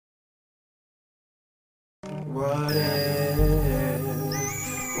What if?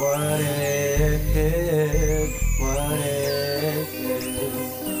 What if? What if? What if?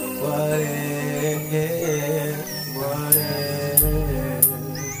 What if? What if?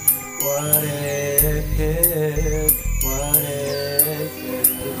 What if?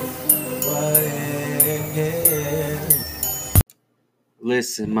 What if?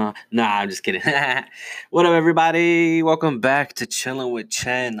 Listen, ma. Nah, I'm just kidding. What up, everybody? Welcome back to Chilling with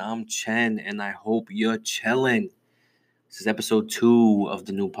Chen. I'm Chen, and I hope you're chilling. This is episode 2 of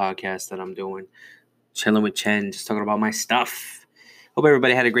the new podcast that I'm doing. Chilling with Chen, just talking about my stuff. Hope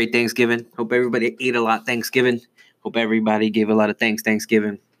everybody had a great Thanksgiving. Hope everybody ate a lot Thanksgiving. Hope everybody gave a lot of thanks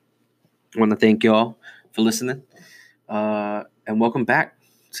Thanksgiving. I want to thank y'all for listening. And welcome back.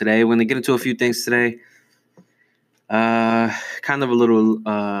 Today, we're going to get into a few things today. Kind of a little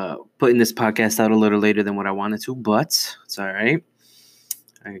putting this podcast out a little later than what I wanted to, but it's all right.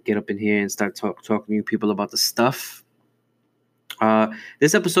 I get up in here and start talking to you people about the stuff.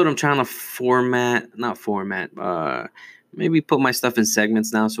 This episode I'm trying to maybe put my stuff in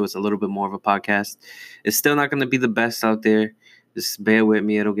segments now, so it's a little bit more of a podcast. It's still not going to be the best out there. Just bear with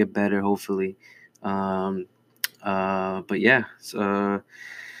me; it'll get better, hopefully. But yeah, so.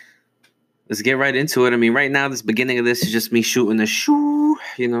 Let's get right into it. I mean, right now, this beginning of this is just me shooting the shoo,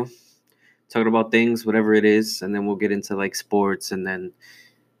 talking about things, whatever it is. And then we'll get into like sports and then,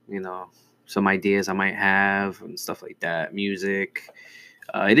 some ideas I might have and stuff like that. Music.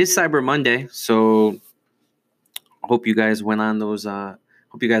 It is Cyber Monday. So I hope you guys went on those. Hope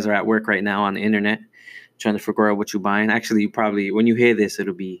you guys are at work right now on the internet trying to figure out what you're buying. Actually, you probably, when you hear this,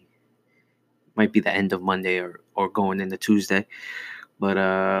 might be the end of Monday or going into Tuesday.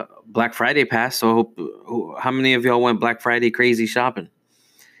 But Black Friday passed, so how many of y'all went Black Friday crazy shopping?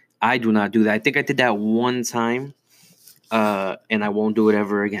 I do not do that. I think I did that one time, and I won't do it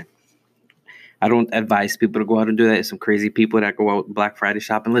ever again. I don't advise people to go out and do that. There's some crazy people that go out Black Friday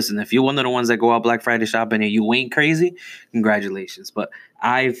shopping. Listen, if you're one of the ones that go out Black Friday shopping and you ain't crazy, congratulations. But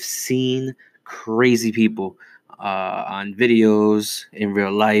I've seen crazy people on videos in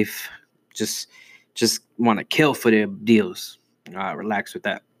real life just want to kill for their deals. Relax with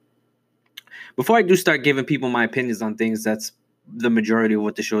that. Before I do start giving people my opinions on things, that's the majority of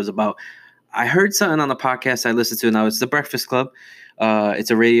what the show is about. I heard something on the podcast I listened to. Now, it's The Breakfast Club.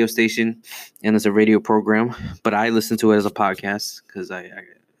 It's a radio station, and it's a radio program. But I listen to it as a podcast because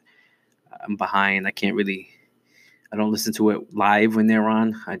I'm behind. I don't listen to it live when they're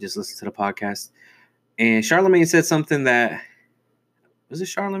on. I just listen to the podcast. And Charlamagne said something that... Was it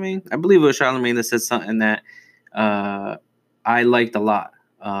Charlamagne? I believe it was Charlamagne that said something that... I liked a lot.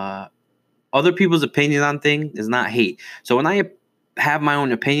 Other people's opinion on things is not hate. So when I have my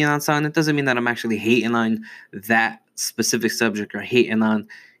own opinion on something, it doesn't mean that I'm actually hating on that specific subject or hating on,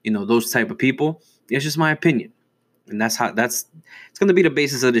 those type of people. It's just my opinion. And it's going to be the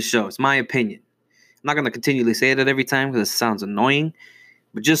basis of this show. It's my opinion. I'm not going to continually say that every time because it sounds annoying,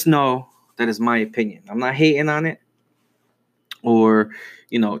 but just know that it's my opinion. I'm not hating on it or,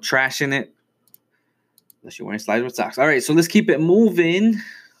 trashing it. Unless you're wearing slides with socks. All right, so let's keep it moving.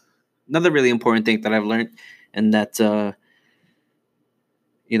 Another really important thing that I've learned and that, I've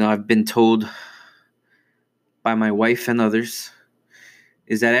been told by my wife and others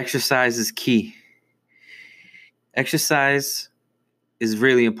is that exercise is key. Exercise is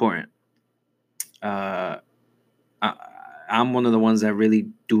really important. I'm one of the ones that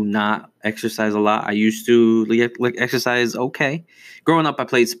really do not exercise a lot. I used to like exercise okay. Growing up, I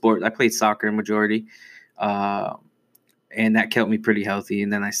played sport. I played soccer majority. And that kept me pretty healthy.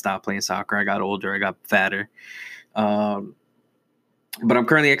 And then I stopped playing soccer. I got older. I got fatter. But I'm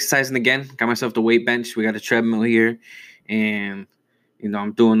currently exercising again. Got myself the weight bench. We got a treadmill here. And,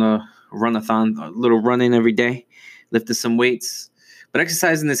 I'm doing a run-a-thon, a little running every day, lifting some weights. But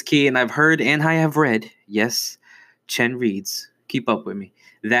exercising is key. And I've heard and I have read, yes, Chen reads, keep up with me,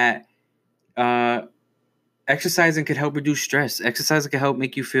 that exercising could help reduce stress. Exercising can help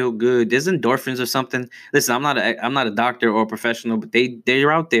make you feel good. There's endorphins or something. Listen, I'm not a doctor or a professional, but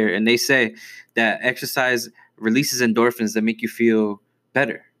they're out there and they say that exercise releases endorphins that make you feel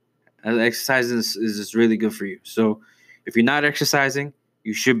better. Exercising is just really good for you. So if you're not exercising,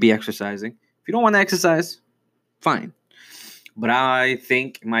 you should be exercising. If you don't want to exercise, fine. But I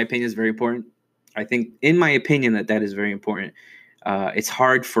think, in my opinion, is very important. I think, in my opinion, that is very important. It's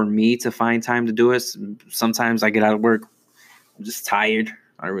hard for me to find time to do it. Sometimes I get out of work, I'm just tired.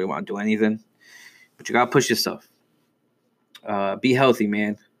 I don't really want to do anything. But you got to push yourself. Be healthy,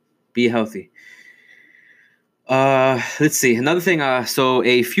 man. Be healthy. Let's see. Another thing. So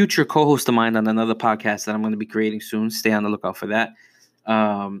a future co-host of mine on another podcast that I'm going to be creating soon. Stay on the lookout for that.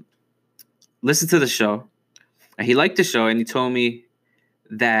 Listen to the show. He liked the show, and he told me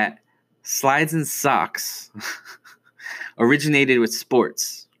that slides and socks originated with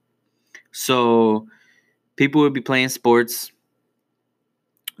sports. So people would be playing sports.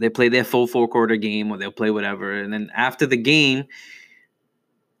 They play their full 4-quarter game, or they'll play whatever. And then after the game,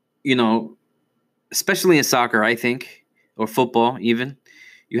 especially in soccer, I think, or football even,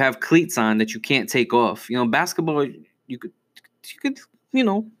 you have cleats on that you can't take off. Basketball, you could,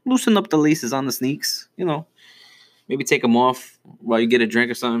 loosen up the laces on the sneaks, maybe take them off while you get a drink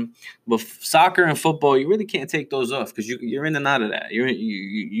or something. But soccer and football, you really can't take those off because you're in and out of that.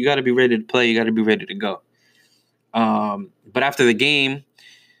 You got to be ready to play. You got to be ready to go. But after the game,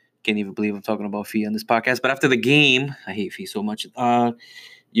 can't even believe I'm talking about feet on this podcast. But after the game, I hate feet so much.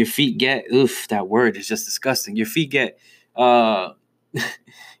 Your feet get, that word is just disgusting. Your feet get, whatever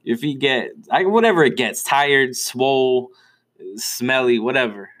it gets, tired, swole, smelly,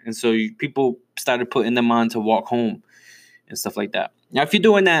 whatever. And so people started putting them on to walk home and stuff like that. Now, if you're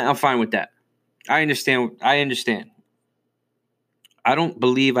doing that, I'm fine with that. I understand. I don't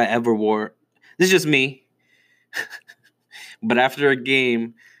believe I ever wore, this is just me, but after a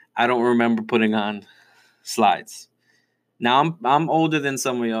game, I don't remember putting on slides. Now, I'm older than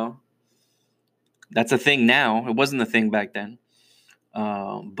some of y'all. That's a thing now. It wasn't a thing back then.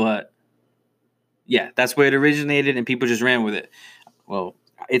 But yeah, that's where it originated, and people just ran with it. Well,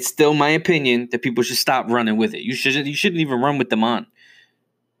 it's still my opinion that people should stop running with it. You shouldn't even run with them on.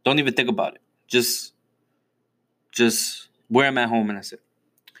 Don't even think about it. Just wear them at home, and that's it.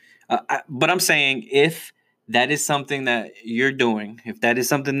 But I'm saying, if that is something that you're doing, if that is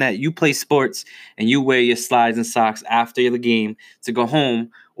something that you play sports and you wear your slides and socks after the game to go home,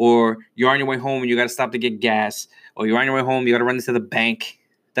 or you're on your way home and you got to stop to get gas, or you're on your way home, you got to run into the bank,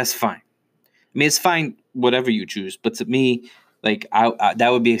 that's fine. I mean, it's fine, whatever you choose. But to me, like, I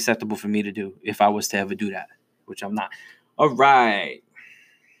that would be acceptable for me to do if I was to ever do that, which I'm not. All right.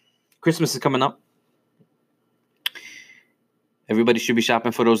 Christmas is coming up. Everybody should be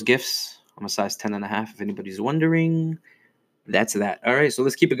shopping for those gifts. I'm a size 10.5, if anybody's wondering. That's that. All right, so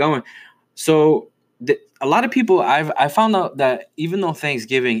let's keep it going. So a lot of people, I found out that even though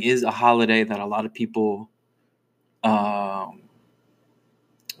Thanksgiving is a holiday that a lot of people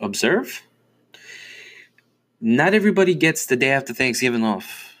observe, not everybody gets the day after Thanksgiving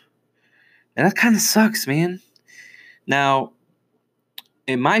off. And that kind of sucks, man. Now,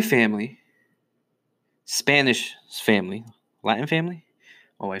 in my family, Spanish family, Latin family,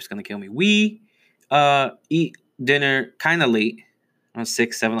 my wife's going to kill me. We eat dinner kind of late, around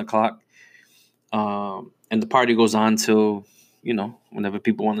 6, 7 o'clock. And the party goes on till, whenever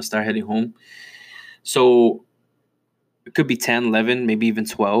people want to start heading home. So it could be 10, 11, maybe even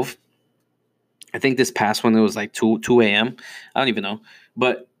 12. I think this past one, it was like 2 a.m. I don't even know.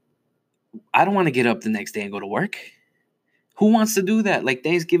 But I don't want to get up the next day and go to work. Who wants to do that? Like,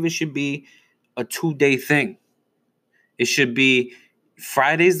 Thanksgiving should be a 2-day thing. It should be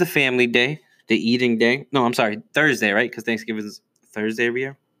Friday's the family day, the eating day. No, I'm sorry, Thursday, right? Because Thanksgiving is Thursday every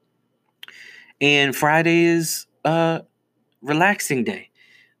year. And Friday is relaxing day.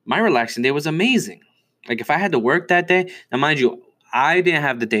 My relaxing day was amazing. Like, if I had to work that day, now mind you, I didn't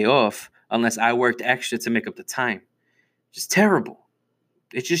have the day off unless I worked extra to make up the time. Just terrible.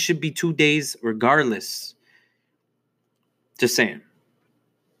 It just should be 2 days regardless. Just saying.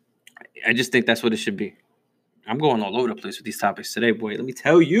 I just think that's what it should be. I'm going all over the place with these topics today, boy. Let me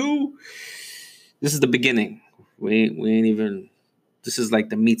tell you, this is the beginning. We ain't even. This is like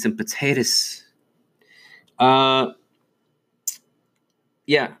the meats and potatoes. Yeah,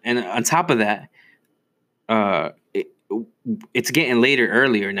 and on top of that, it's getting later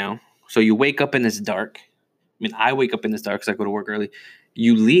earlier now. So you wake up and it's dark. I mean, I wake up in this dark because I go to work early.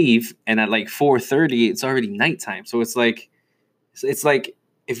 You leave, and at like 4:30, it's already nighttime. So it's like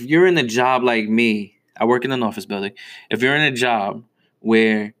if you're in a job like me. I work in an office building. If you're in a job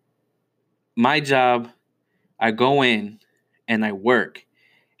where my job, I go in and I work,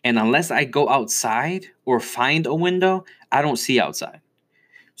 and unless I go outside or find a window, I don't see outside.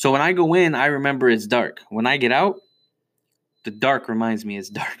 So when I go in, I remember it's dark. When I get out, the dark reminds me it's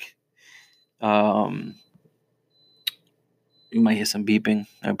dark. You might hear some beeping.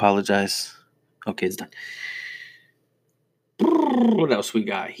 I apologize. Okay, it's done. What else we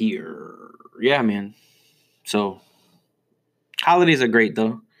got here? Yeah, man. So, holidays are great,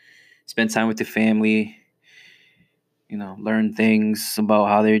 though. Spend time with your family. Learn things about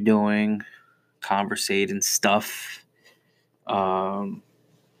how they're doing. Conversate and stuff. So,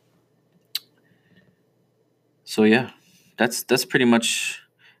 yeah. That's pretty much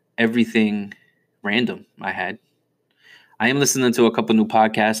everything random I had. I am listening to a couple new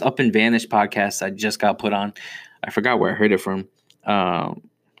podcasts. Up in Vanish podcast I just got put on. I forgot where I heard it from.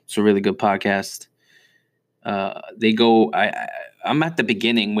 It's a really good podcast. They go. I'm at the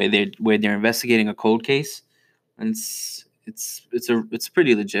beginning where they're investigating a cold case, and it's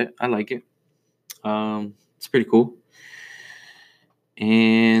pretty legit. I like it. It's pretty cool,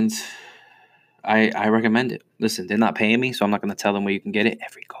 and I recommend it. Listen, they're not paying me, so I'm not going to tell them where you can get it.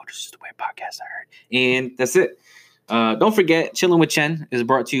 Every Coach is the way podcast I heard, and that's it. Don't forget, Chilling with Chen is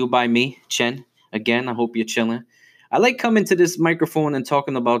brought to you by me, Chen. Again, I hope you're chilling. I like coming to this microphone and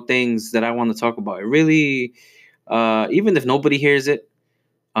talking about things that I want to talk about. It really, even if nobody hears it,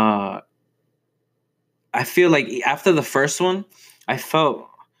 I feel like after the first one, I felt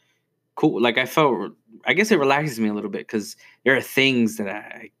cool. Like I guess it relaxes me a little bit because there are things that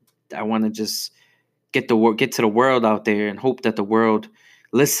I want to just get to the world out there and hope that the world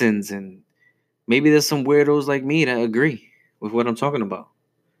listens, and maybe there's some weirdos like me that agree with what I'm talking about.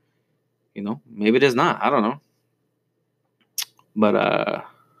 Maybe there's not. I don't know. But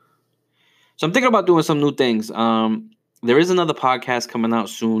so I'm thinking about doing some new things. There is another podcast coming out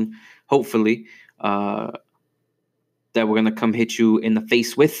soon, hopefully, that we're gonna come hit you in the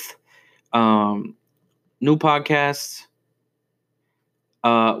face with. New podcast.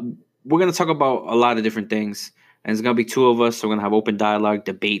 We're gonna talk about a lot of different things, and it's gonna be two of us. So we're gonna have open dialogue,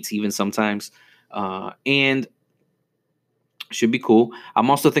 debates, even sometimes, and should be cool. I'm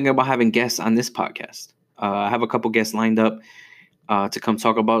also thinking about having guests on this podcast. I have a couple guests lined up to come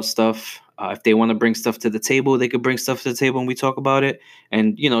talk about stuff. If they want to bring stuff to the table, they could bring stuff to the table and we talk about it.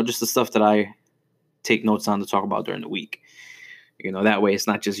 And, just the stuff that I take notes on to talk about during the week. That way it's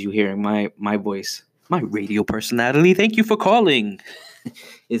not just you hearing my voice, my radio personality. Thank you for calling.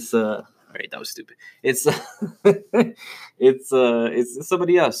 It's all right, that was stupid. It's it's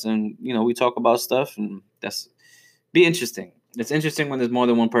somebody else, and we talk about stuff, and that's be interesting. It's interesting when there's more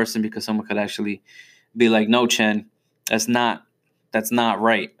than one person, because someone could actually be like, "No, Chen, that's not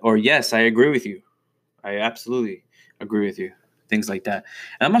right," or "Yes, I agree with you. I absolutely agree with you." Things like that.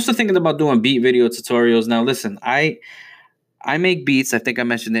 And I'm also thinking about doing beat video tutorials. Now, listen, I make beats. I think I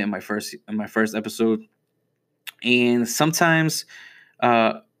mentioned it in my first episode, and sometimes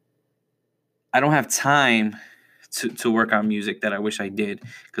I don't have time to work on music that I wish I did,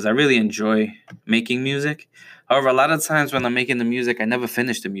 because I really enjoy making music. However, a lot of times when I'm making the music, I never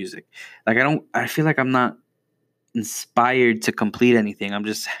finish the music. Like I feel like I'm not inspired to complete anything. I'm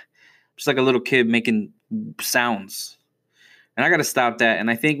just like a little kid making sounds. And I got to stop that. And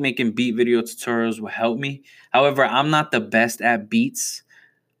I think making beat video tutorials will help me. However, I'm not the best at beats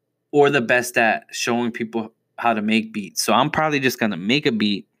or the best at showing people how to make beats. So I'm probably just going to make a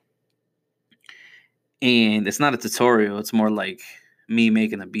beat. And it's not a tutorial. It's more like me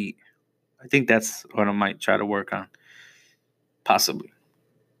making a beat. I think that's what I might try to work on. Possibly.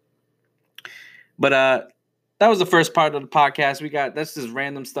 But that was the first part of the podcast. That's just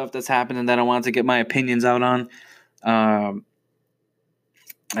random stuff that's happening that I wanted to get my opinions out on.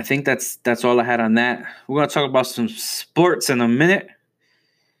 I think that's all I had on that. We're going to talk about some sports in a minute.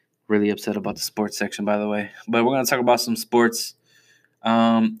 Really upset about the sports section, by the way. But we're going to talk about some sports.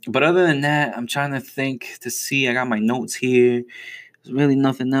 But other than that, I'm trying to think to see. I got my notes here. There's really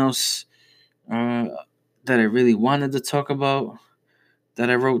nothing else that I really wanted to talk about that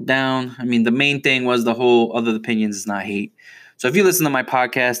I wrote down. I mean, the main thing was the whole other opinions is not hate. So if you listen to my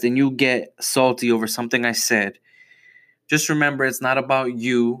podcast and you get salty over something I said, just remember it's not about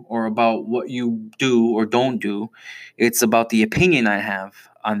you or about what you do or don't do. It's about the opinion I have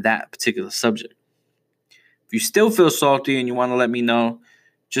on that particular subject. If you still feel salty and you want to let me know,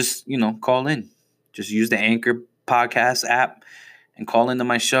 just, call in. Just use the Anchor podcast app and call into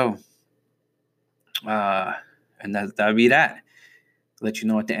my show. And that'll be that. Let you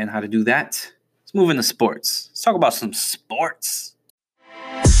know at the end how to do that. Let's move into sports. Let's talk about some sports.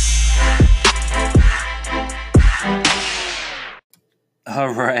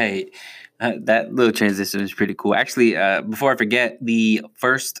 All right. That little transition is pretty cool. Actually, before I forget, the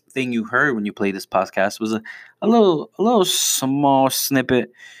first thing you heard when you played this podcast was a little small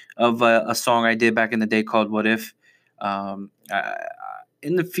snippet of a song I did back in the day called "What If."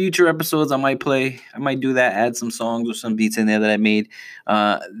 In the future episodes, I might do that, add some songs or some beats in there that I made.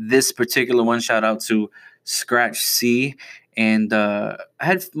 This particular one, shout out to Scratch C, and I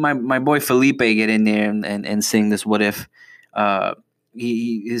had my boy Felipe get in there and sing this "What If."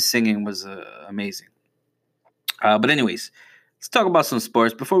 His singing was amazing. But anyways, let's talk about some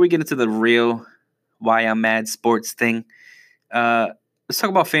sports before we get into the real why I'm mad sports thing. Let's talk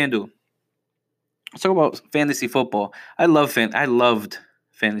about FanDuel. Let's talk about fantasy football. I loved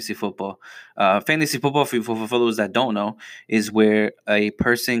fantasy football. Fantasy football, for those that don't know, is where a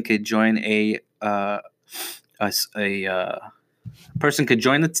person could join a a person could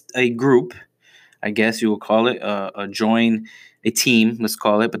join a group, I guess you will call it, join a team, let's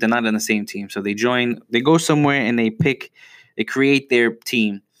call it, but they're not on the same team. So they go somewhere and they create their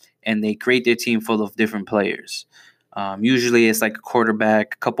team, and they create their team full of different players. Usually it's like a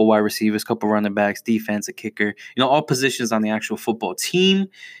quarterback, a couple wide receivers, a couple running backs, defense, a kicker, all positions on the actual football team.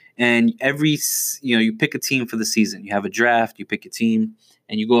 And you pick a team for the season. You have a draft, you pick a team,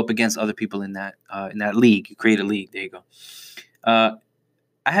 and you go up against other people in that league. You create a league. There you go.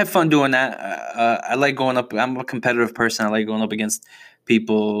 I have fun doing that. I like going up. I'm a competitive person. I like going up against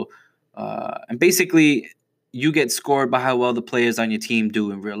people. And basically, you get scored by how well the players on your team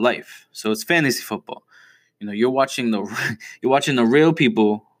do in real life. So it's fantasy football. You're watching the real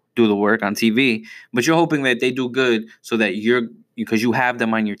people do the work on TV, but you're hoping that they do good so that because you have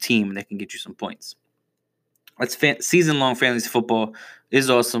them on your team and they can get you some points. That's season-long fantasy football is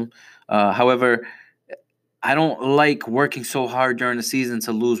awesome. However, I don't like working so hard during the season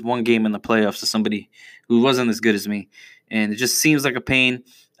to lose one game in the playoffs to somebody who wasn't as good as me. And it just seems like a pain.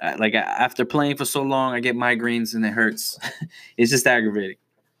 Like after playing for so long, I get migraines and it hurts. It's just aggravating.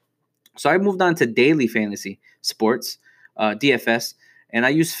 So I moved on to daily fantasy sports, DFS, and I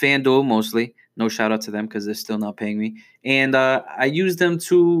use FanDuel mostly. No shout out to them because they're still not paying me. And I use them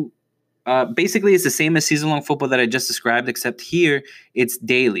to basically it's the same as season-long football that I just described, except here it's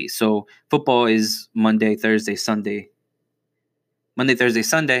daily. So football is Monday, Thursday, Sunday.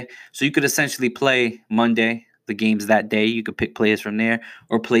 So you could essentially play Monday, the games that day. You could pick players from there,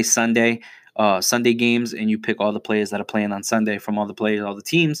 or play Sunday games, and you pick all the players that are playing on Sunday from all the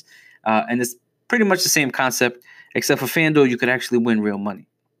teams. And it's pretty much the same concept, except for FanDuel, you could actually win real money.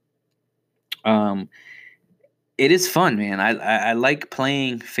 It is fun, man. I like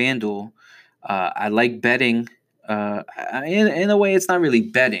playing FanDuel. I like betting. In a way, it's not really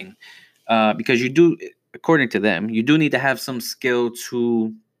betting because you do, according to them, you do need to have some skill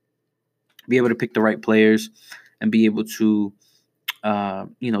to be able to pick the right players and be able to,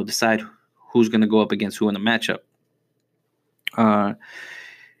 decide who's going to go up against who in the matchup.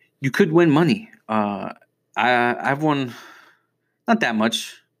 You could win money. I've won not that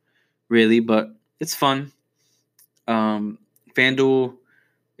much, really, but it's fun. FanDuel,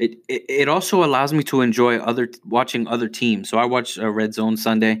 it also allows me to enjoy watching other teams. So I watch Red Zone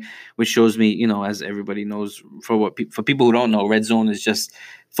Sunday, which shows me, as everybody knows, for people who don't know, Red Zone is just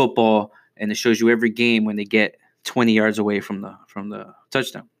football, and it shows you every game when they get 20 yards away from the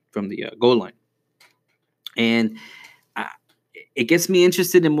touchdown, from the goal line, and it gets me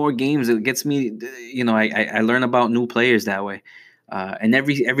interested in more games. It gets me, I learn about new players that way. And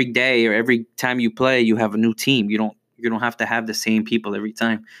every day or every time you play, you have a new team. You don't have to have the same people every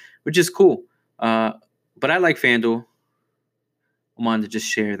time, which is cool. But I like FanDuel. I wanted to just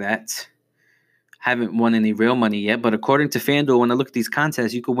share that. Haven't won any real money yet, but according to FanDuel, when I look at these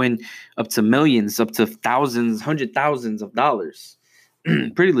contests, you could win up to millions, up to thousands, hundred thousands of dollars.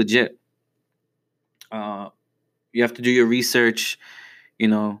 Pretty legit. You have to do your research,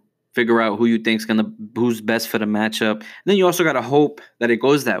 figure out who you think's who's best for the matchup. And then you also got to hope that it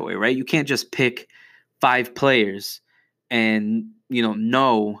goes that way, right? You can't just pick 5 players and,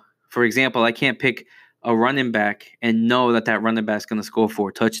 know. For example, I can't pick a running back and know that running back's going to score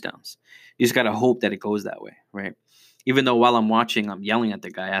 4 touchdowns. You just got to hope that it goes that way, right? Even though while I'm watching, I'm yelling at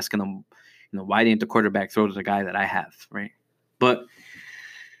the guy, asking him, why didn't the quarterback throw to the guy that I have, right? But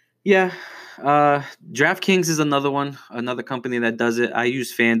yeah, DraftKings is another company that does it. I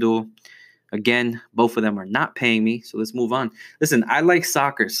use FanDuel. Again, both of them are not paying me, so let's move on. Listen, I like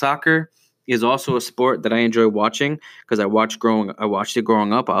soccer. Soccer is also a sport that I enjoy watching because I watched it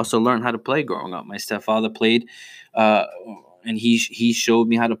growing up. I also learned how to play growing up. My stepfather played, and he showed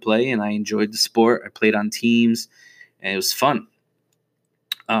me how to play, and I enjoyed the sport. I played on teams, and it was fun.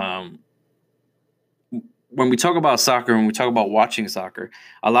 When we talk about soccer, when we talk about watching soccer,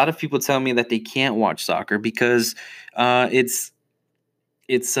 a lot of people tell me that they can't watch soccer because it's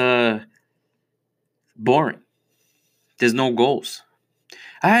boring. There's no goals.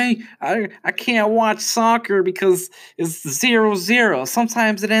 I can't watch soccer because it's 0-0.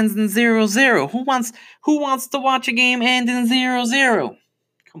 Sometimes it ends in 0-0. Who wants to watch a game end in 0-0?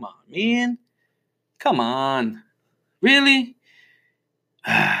 Come on, man. Come on. Really?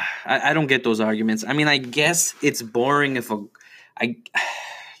 I don't get those arguments. I mean, I guess it's boring I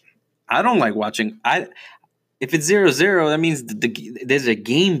don't like watching. If it's 0-0, that means there's a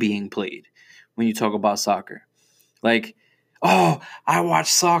game being played when you talk about soccer. Like, oh, I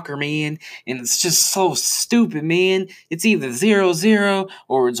watch soccer, man, and it's just so stupid, man. It's either 0-0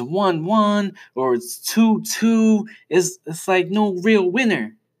 or it's 1-1 or it's 2-2. It's like no real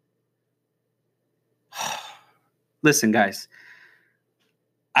winner. listen, guys,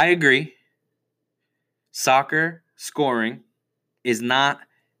 I agree. Soccer scoring is not,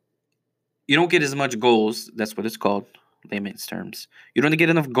 you don't get as much goals. That's what it's called, layman's terms. You don't get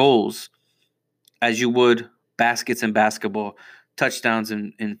enough goals as you would baskets in basketball, touchdowns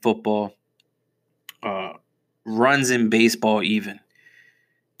in football, uh, runs in baseball, even.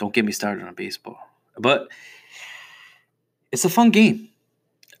 Don't get me started on baseball. But it's a fun game.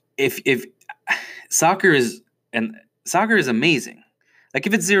 If soccer is and soccer is amazing. Like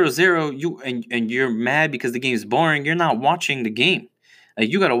if it's 0-0, and you're mad because the game is boring, you're not watching the game. Like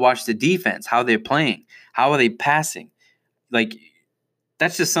you got to watch the defense, how they're playing, how are they passing. Like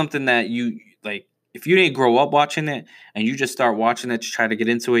that's just something that you like. If you didn't grow up watching it and you just start watching it to try to get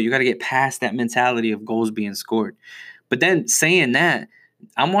into it, you got to get past that mentality of goals being scored. But then saying that,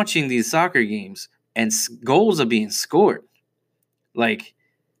 I'm watching these soccer games and goals are being scored. Like,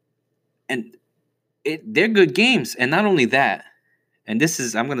 and they're good games. And not only that, and this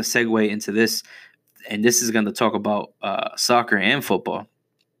is, I'm going to segue into this, and this is going to talk about soccer and football.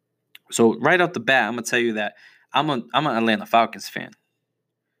 So right off the bat, I'm going to tell you that I'm an Atlanta Falcons fan.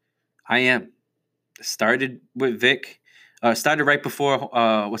 I am. Started with Vic. Started right before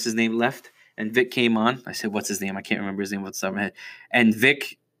what's his name left, and Vic came on. I said, "What's his name?" I can't remember his name off the top of my head. And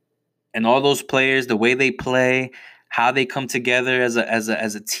Vic and all those players, the way they play, how they come together as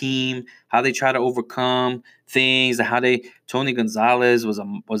a team, how they try to overcome things, and how they Tony Gonzalez was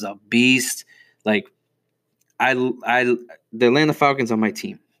a beast. Like the Atlanta Falcons are my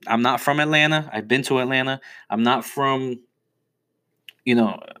team. I'm not from Atlanta. I've been to Atlanta. I'm not from, you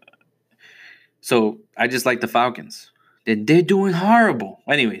know, so I just like the Falcons. They're doing horrible.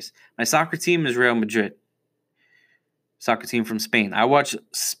 Anyways, my soccer team is Real Madrid. Soccer team from Spain. I watch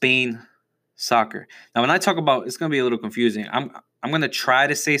Spain soccer. Now, when I talk about, it's going to be a little confusing. I'm going to try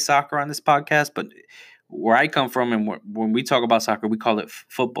to say soccer on this podcast, but where I come from and when we talk about soccer, we call it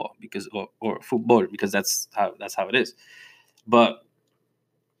football because or football because that's how it is. But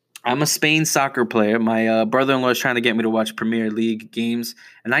I'm a Spain soccer player. My brother-in-law is trying to get me to watch Premier League games,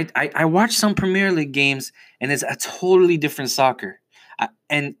 and I watch some Premier League games, and it's a totally different soccer.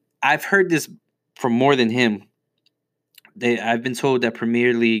 And I've heard this from more than him. I've been told that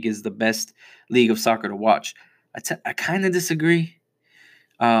Premier League is the best league of soccer to watch. I kind of disagree,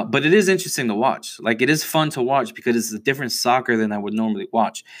 but it is interesting to watch. Like it is fun to watch because it's a different soccer than I would normally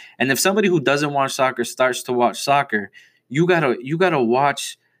watch. And if somebody who doesn't watch soccer starts to watch soccer, you gotta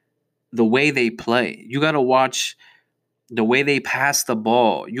watch the way they play. You got to watch the way they pass the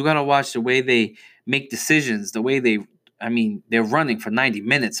ball. You got to watch the way they make decisions, the way they're running for 90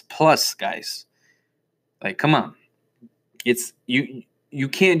 minutes plus, guys. Like, come on. It's you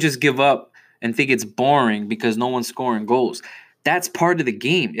can't just give up and think it's boring because no one's scoring goals. That's part of the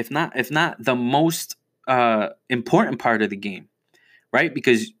game. If not the most important part of the game, right?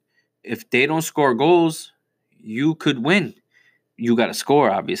 Because if they don't score goals, you could win. You got to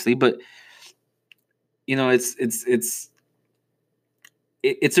score, obviously, but it's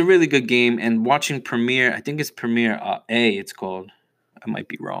a really good game. And watching Premier, I think it's Premier A, it's called. I might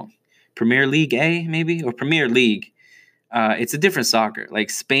be wrong. Premier League A, maybe, or Premier League. It's a different soccer. Like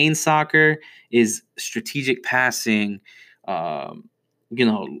Spain soccer is strategic passing, um,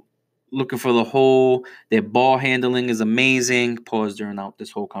 looking for the hole. Their ball handling is amazing. Pause during out this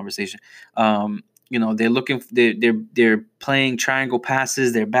whole conversation. They're playing triangle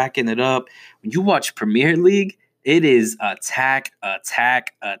passes. They're backing it up. When you watch Premier League, it is attack,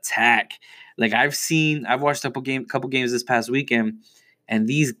 attack, attack. Like I've watched a couple games this past weekend, and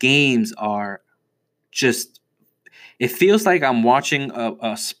these games are just. It feels like I'm watching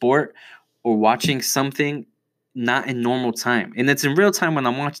a sport or watching something not in normal time, and it's in real time when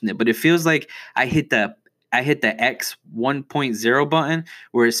I'm watching it. But it feels like I hit the X 1.0 button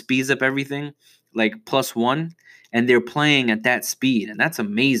where it speeds up everything like +1, and they're playing at that speed, and that's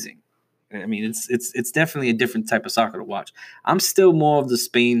amazing. I mean, it's definitely a different type of soccer to watch. I'm still more of the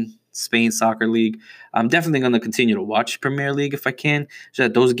Spain soccer league. I'm definitely going to continue to watch Premier League if I can. So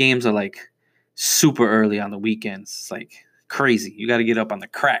that those games are like super early on the weekends. It's like crazy. You got to get up on the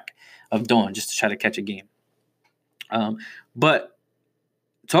crack of dawn just to try to catch a game. But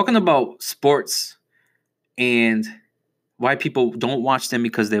talking about sports and why people don't watch them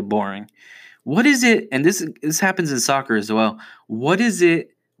because they're boring. What is it? And this happens in soccer as well. What is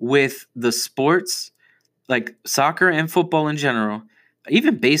it with the sports, like soccer and football in general,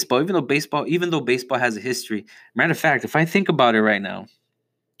 even baseball? Even though baseball has a history. Matter of fact, if I think about it right now,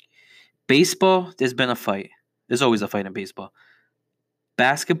 baseball, there's been a fight. There's always a fight in baseball.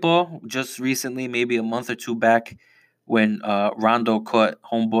 Basketball, just recently, maybe a month or two back, when Rondo caught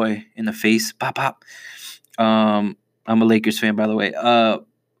homeboy in the face, pop pop. I'm a Lakers fan, by the way.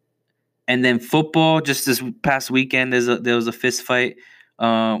 And then football. Just this past weekend, there was a fist fight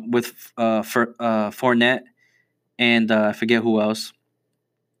with Fournette and I forget who else.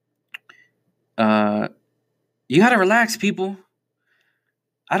 You gotta relax, people.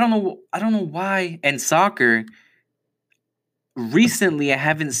 I don't know. I don't know why. And soccer. Recently, I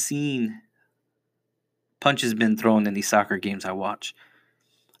haven't seen punches been thrown in these soccer games I watch.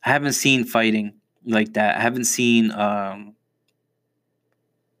 I haven't seen fighting like that. I haven't seen, a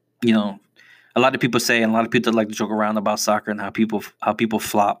lot of people say, and a lot of people like to joke around about soccer and how people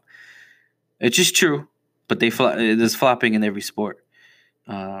flop. It's just true, but there's flopping in every sport,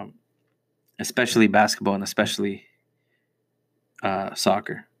 um, especially basketball and especially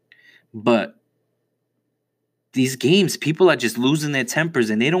soccer. But these games, people are just losing their tempers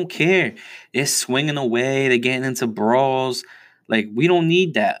and they don't care. They're swinging away. They're getting into brawls. Like, we don't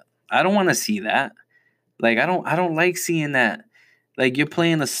need that. I don't want to see that. Like, I don't like seeing that. Like, you're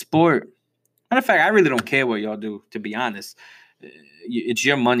playing a sport. Matter of fact, I really don't care what y'all do, to be honest. It's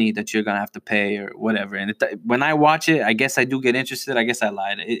your money that you're gonna have to pay or whatever. And when I watch it, I guess I do get interested. I guess I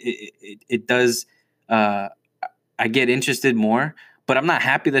lied. It does. I get interested more, but I'm not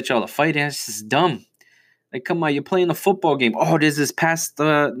happy that y'all are fighting. It's just dumb. Like, come on, you're playing a football game. Oh, there's this past.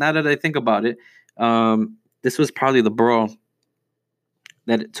 Now that I think about it, this was probably the brawl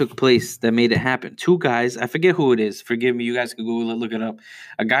that it took place that made it happen. Two guys, I forget who it is. Forgive me, you guys can Google it, look it up.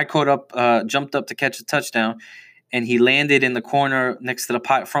 A guy jumped up to catch a touchdown, and he landed in the corner next to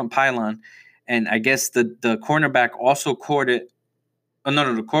the front pylon. And I guess the cornerback also caught it. Oh,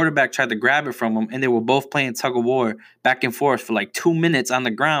 no, the quarterback tried to grab it from him, and they were both playing tug of war back and forth for like 2 minutes on the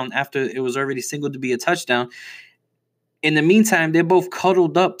ground after it was already signaled to be a touchdown. In the meantime, they're both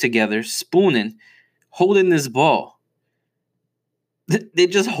cuddled up together, spooning, holding this ball. They're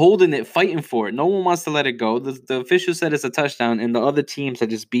just holding it, fighting for it. No one wants to let it go. The official said it's a touchdown, and the other teams are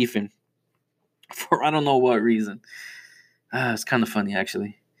just beefing for I don't know what reason. It's kind of funny,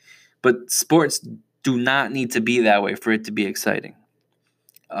 actually. But sports do not need to be that way for it to be exciting.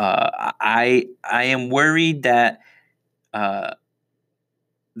 I am worried that the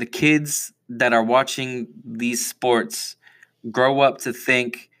kids that are watching these sports grow up to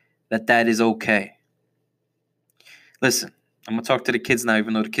think that is okay. Listen, I'm going to talk to the kids now,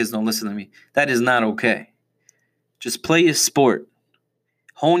 even though the kids don't listen to me. That is not okay. Just play your sport.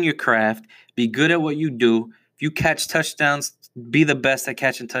 Hone your craft. Be good at what you do. If you catch touchdowns, be the best at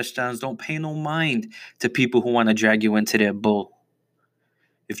catching touchdowns. Don't pay no mind to people who want to drag you into their bull.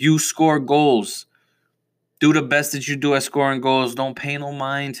 If you score goals, do the best that you do at scoring goals. Don't pay no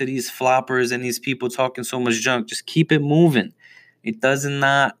mind to these floppers and these people talking so much junk. Just keep it moving. It does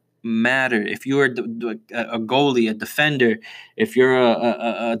not matter. If you're a goalie, a defender, if you're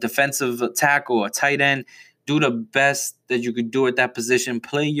a defensive tackle, a tight end, do the best that you could do at that position.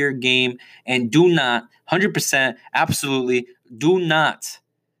 Play your game and do not, 100%, absolutely, do not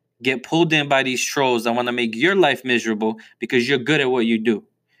get pulled in by these trolls that want to make your life miserable because you're good at what you do.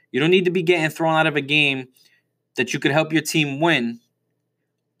 You don't need to be getting thrown out of a game that you could help your team win,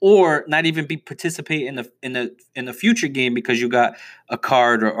 or not even be participate in the future game because you got a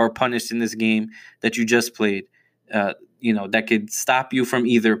card or punished in this game that you just played. That could stop you from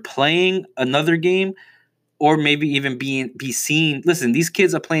either playing another game or maybe even be seen. Listen, these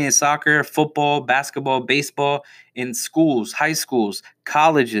kids are playing soccer, football, basketball, baseball in schools, high schools,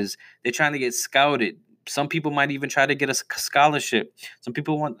 colleges. They're trying to get scouted. Some people might even try to get a scholarship. Some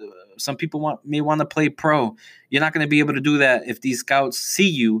people may want to play pro. You're not going to be able to do that if these scouts see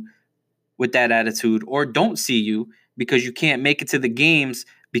you with that attitude or don't see you because you can't make it to the games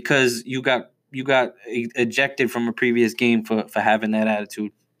because you got ejected from a previous game for having that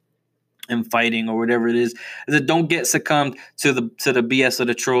attitude and fighting or whatever it is. Don't get succumbed to the BS of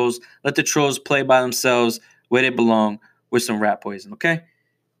the trolls. Let the trolls play by themselves where they belong with some rat poison, okay?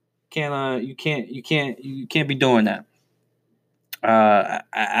 You can't be doing that.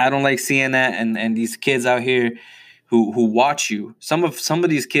 I don't like seeing that, and these kids out here who watch you. Some of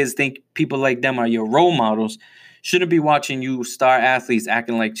these kids think people like them are your role models. Shouldn't be watching you star athletes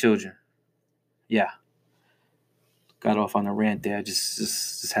acting like children. Yeah, got off on a rant there. I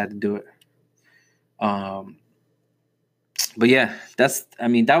just had to do it. But yeah,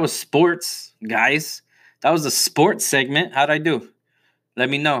 that was sports, guys. That was a sports segment. How'd I do? Let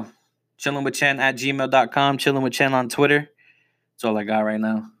me know. chillingwithchen@gmail.com. Chilling with Chen on Twitter. That's all I got right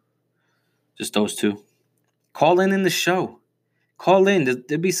now. Just those two. Call in the show. Call in.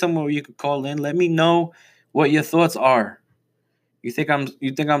 There'll be somewhere where you could call in. Let me know what your thoughts are. You think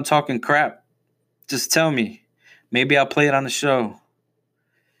I'm talking crap? Just tell me. Maybe I'll play it on the show.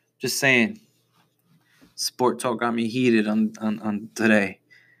 Just saying. Sport talk got me heated on today.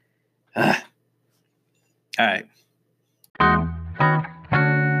 All right.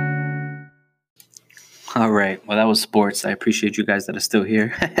 All right. Well, that was sports. I appreciate you guys that are still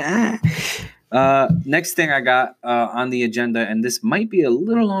here. Next thing I got on the agenda, and this might be a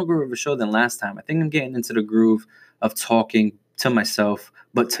little longer of a show than last time. I think I'm getting into the groove of talking to myself,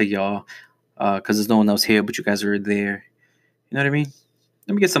 but to y'all, because there's no one else here, but you guys are there. You know what I mean?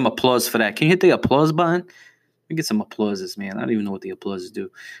 Let me get some applause for that. Can you hit the applause button? Let me get some applauses, man. I don't even know what the applauses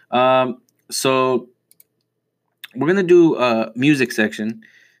do. So we're gonna do a music section.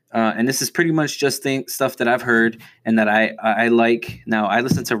 And this is pretty much just stuff that I've heard and that I like. Now, I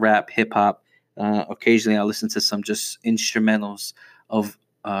listen to rap, hip hop. Occasionally, I listen to some just instrumentals of,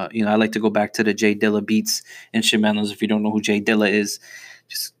 I like to go back to the Jay Dilla beats instrumentals. If you don't know who Jay Dilla is,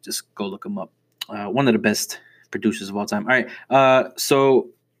 just go look him up. One of the best producers of all time. All right.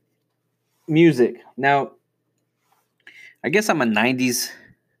 So music. Now, I guess I'm a 90s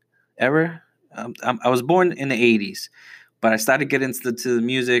era. I was born in the 80s. But I started getting into the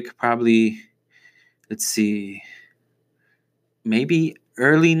music probably, let's see, maybe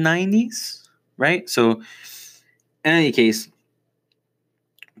early 90s, right? So in any case,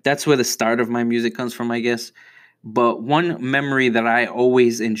 that's where the start of my music comes from, I guess. But one memory that I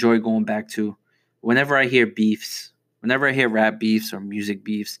always enjoy going back to whenever I hear beefs, whenever I hear rap beefs or music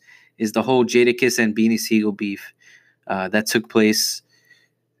beefs, is the whole Jadakiss and Beanie Sigel beef that took place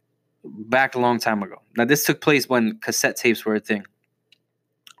back a long time ago. Now, this took place when cassette tapes were a thing.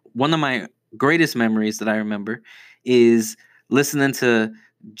 One of my greatest memories that I remember is listening to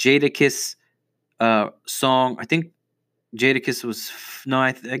Jadakiss song. I think Jadakiss was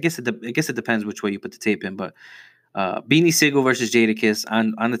I guess it depends which way you put the tape in, but Beanie Sigel versus Jadakiss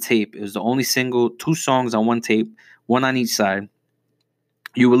on the tape. It was the only single, 2 songs on one tape, one on each side.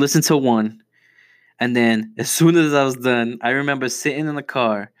 You would listen to one, and then as soon as I was done, I remember sitting in the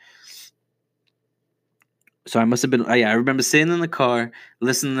car. So I must have been, I remember sitting in the car,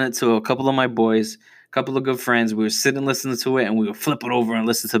 listening to a couple of my boys, a couple of good friends. We were sitting listening to it, and we would flip it over and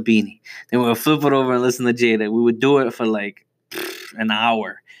listen to Beanie. Then we would flip it over and listen to Jada. We would do it for like an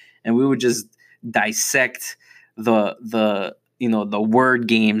hour, and we would just dissect the word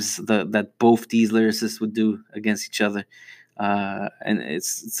games that both these lyricists would do against each other. And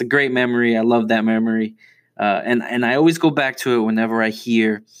it's a great memory. I love that memory, and I always go back to it whenever I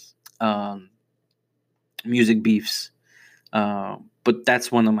hear music beefs. But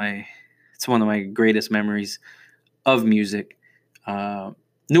that's one of my greatest memories of music.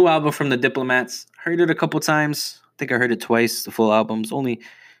 New album from the Diplomats. Heard it a couple times. I think I heard it twice. The full album's only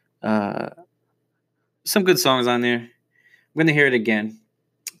some good songs on there. I'm gonna hear it again.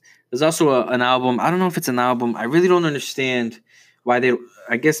 There's also an album. I don't know if it's an album. I really don't understand why they.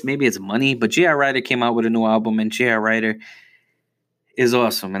 I guess maybe it's money. But J.R. Ryder came out with a new album, and J.R. Ryder is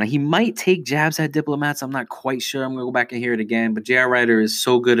awesome. And he might take jabs at Diplomats. I'm not quite sure. I'm going to go back and hear it again. But J.R. Ryder is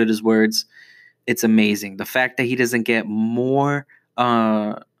so good at his words. It's amazing. The fact that he doesn't get he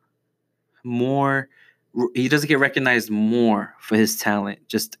doesn't get recognized more for his talent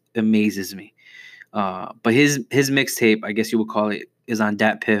just amazes me. But his mixtape, I guess you would call it, is on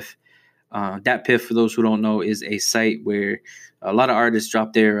DatPiff. DatPiff, for those who don't know, is a site where a lot of artists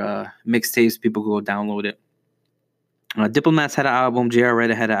drop their mixtapes. People go download it. Diplomats had an album. J.R.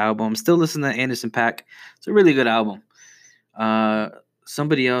 Ryder had an album. Still listening to Anderson .Paak. It's a really good album.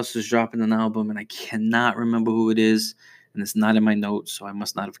 Somebody else is dropping an album, and I cannot remember who it is, and it's not in my notes, so I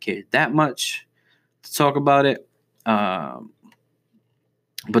must not have cared that much to talk about it. But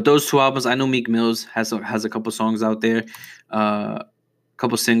those 2 albums, I know Meek Mills has a couple songs out there, a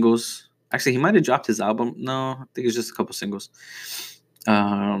couple singles. Actually, he might have dropped his album. No, I think it's just a couple singles.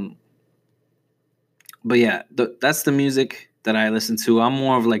 But yeah, that's the music that I listen to. I'm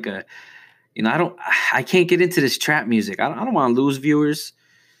more of like a, I can't get into this trap music. I don't want to lose viewers.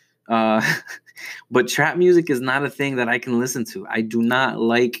 But trap music is not a thing that I can listen to. I do not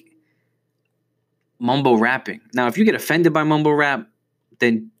like mumble rapping. Now, if you get offended by mumble rap,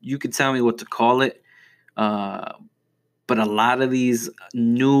 then you can tell me what to call it. But a lot of these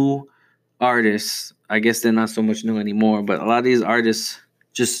new artists, I guess they're not so much new anymore, but a lot of these artists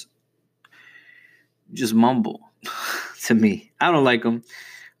just mumble to me. I don't like them.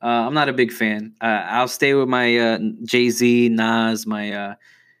 I'm not a big fan. I'll stay with my Jay-Z, Nas, my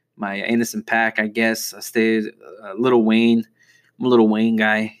Anderson .Paak, I guess. I stayed Lil Wayne. I'm a Lil Wayne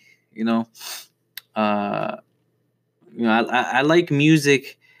guy, I like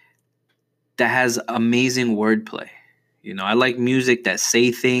music that has amazing wordplay. I like music that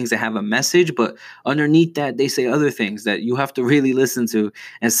say things that have a message, but underneath that, they say other things that you have to really listen to.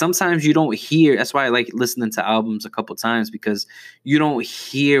 And sometimes you don't hear. That's why I like listening to albums a couple times, because you don't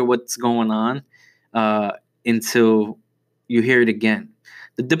hear what's going on uh, until you hear it again.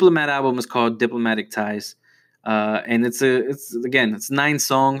 The Diplomat album is called Diplomatic Ties, and it's 9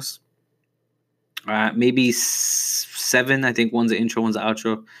 songs, maybe 7. I think one's an intro, one's an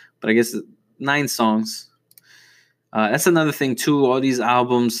outro, but I guess 9 songs. That's another thing too. All these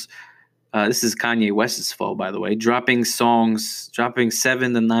albums. This is Kanye West's fault, by the way. Dropping 7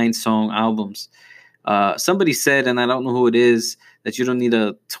 to 9 song albums. Somebody said, and I don't know who it is, that you don't need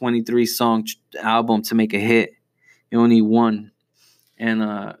a 23 song album to make a hit. You only need one, and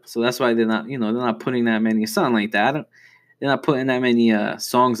so that's why they're not putting that many, something like that. They're not putting that many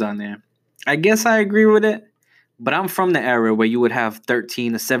songs on there. I guess I agree with it. But I'm from the era where you would have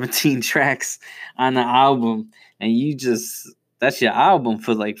 13 to 17 tracks on the album, and that's your album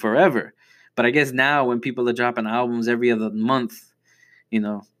for like forever. But I guess now when people are dropping albums every other month,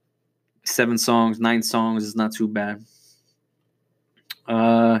 7 songs, 9 songs is not too bad.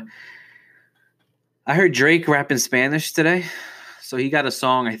 I heard Drake rap in Spanish today. So he got a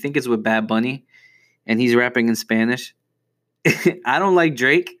song, I think it's with Bad Bunny, and he's rapping in Spanish. I don't like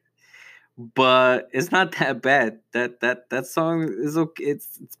Drake, but it's not that bad. That song is okay.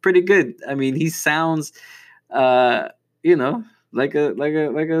 It's pretty good. I mean, he sounds, like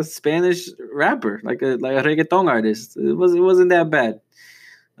a Spanish rapper, like a reggaeton artist. It wasn't that bad.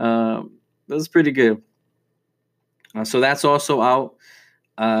 It was pretty good. So that's also out.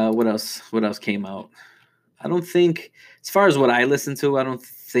 What else? What else came out? I don't think, as far as what I listen to, I don't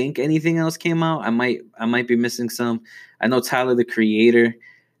think anything else came out. I might be missing some. I know Tyler the Creator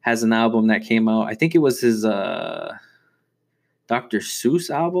has an album that came out. I think it was his Dr. Seuss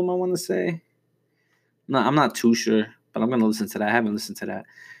album, I want to say. No, I'm not too sure, but I'm going to listen to that. I haven't listened to that.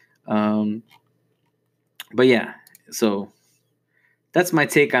 But yeah, so that's my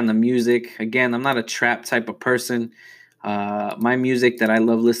take on the music. Again, I'm not a trap type of person. My music that I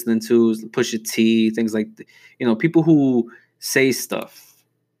love listening to is Pusha T, things like, people who say stuff,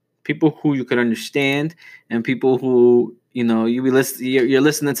 people who you could understand, and people who, you're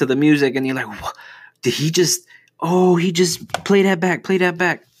listening to the music and you're like, what? Did he just play that back.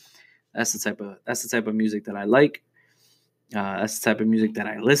 That's the type of music that I like. That's the type of music that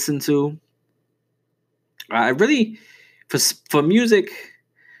I listen to. I really, for music,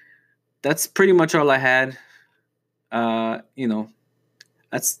 that's pretty much all I had.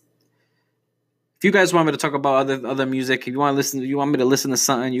 That's, if you guys want me to talk about other music, if you want me to listen to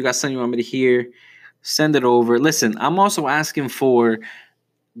something, you got something you want me to hear, send it over. Listen, I'm also asking for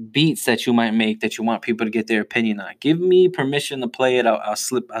beats that you might make that you want people to get their opinion on. Give me permission to play it. I'll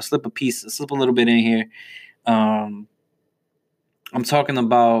slip a little bit in here. I'm talking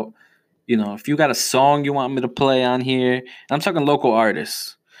about, if you got a song you want me to play on here, and I'm talking local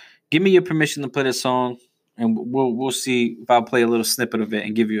artists, give me your permission to play the song, and we'll see if I'll play a little snippet of it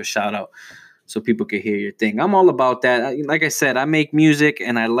and give you a shout out so people can hear your thing. I'm all about that. Like I said, I make music,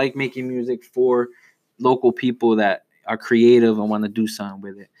 and I like making music for local people that are creative and want to do something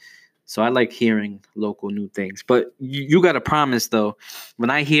with it. So I like hearing local new things. But you got to promise, though,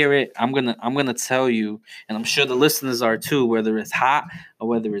 when I hear it, I'm gonna tell you, and I'm sure the listeners are too, whether it's hot or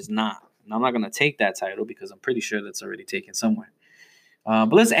whether it's not. And I'm not gonna take that title because I'm pretty sure that's already taken somewhere.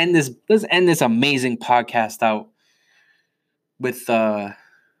 But let's end this amazing podcast out with some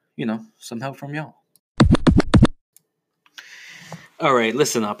help from y'all. All right,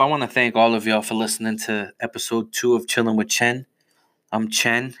 listen up. I want to thank all of y'all for listening to episode 2 of Chilling with Chen. I'm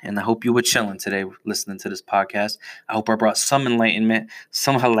Chen, and I hope you were chilling today listening to this podcast. I hope I brought some enlightenment,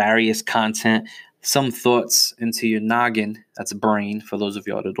 some hilarious content, some thoughts into your noggin. That's a brain for those of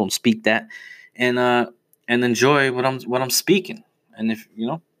y'all that don't speak that, and enjoy what I'm speaking. And if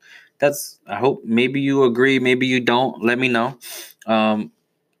I hope maybe you agree, maybe you don't. Let me know.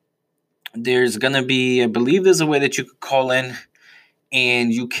 There's gonna be, I believe, there's a way that you could call in,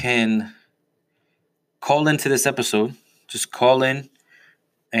 and you can call into this episode. Just call in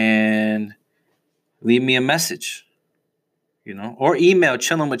and leave me a message, or email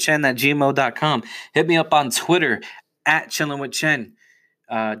chillingwithchen@gmail.com. Hit me up on Twitter @chillingwithchen.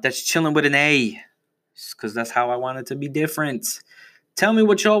 That's chilling with an A, because that's how I want it to be different. Tell me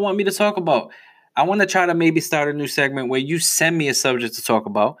what y'all want me to talk about. I want to try to maybe start a new segment where you send me a subject to talk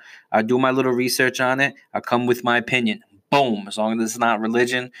about. I do my little research on it. I come with my opinion. Boom. As long as it's not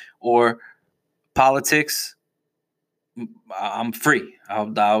religion or politics, I'm free. I'll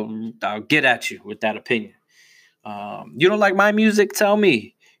get at you with that opinion. You don't like my music? Tell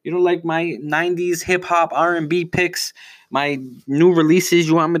me. You don't like my 90s hip hop R&B picks, my new releases,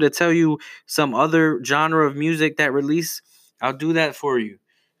 you want me to tell you some other genre of music that release, I'll do that for you.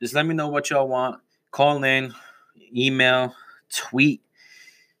 Just let me know what y'all want. Call in, email, tweet,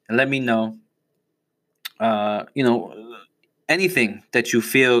 and let me know. Anything that you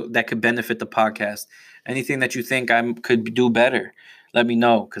feel that could benefit the podcast, anything that you think I could do better, let me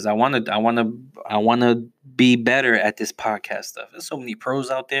know, because I want to be better at this podcast stuff. There's so many pros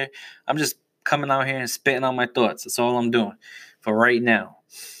out there. I'm just coming out here and spitting on my thoughts. That's all I'm doing for right now.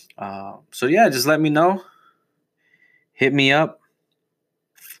 So yeah, just let me know. Hit me up,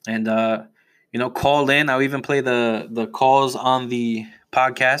 and call in. I'll even play the calls on the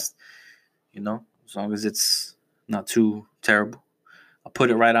podcast. As long as it's not too terrible. I'll put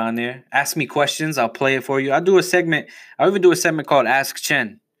it right on there. Ask me questions. I'll play it for you. I'll even do a segment called Ask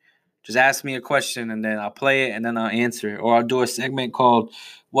Chen. Just ask me a question and then I'll play it and then I'll answer it. Or I'll do a segment called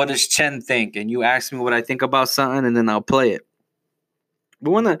What Does Chen Think? And you ask me what I think about something and then I'll play it. We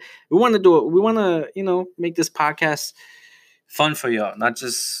wanna do it. We wanna, make this podcast fun for y'all, not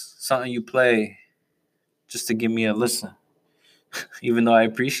just something you play just to give me a listen. Even though I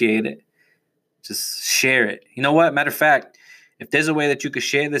appreciate it. Just share it. You know what? Matter of fact, if there's a way that you could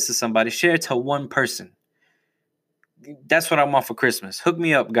share this to somebody, share it to one person. That's what I want for Christmas. Hook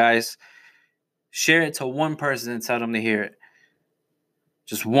me up, guys. Share it to one person and tell them to hear it.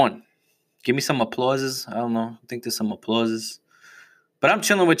 Just one. Give me some applauses. I don't know. I think there's some applauses. But I'm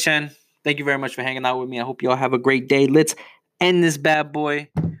chilling with Chen. Thank you very much for hanging out with me. I hope you all have a great day. Let's end this bad boy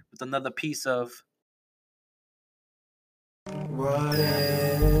with another piece of What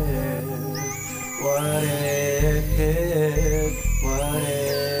If? What if? What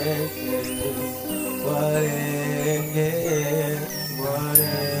if? What if?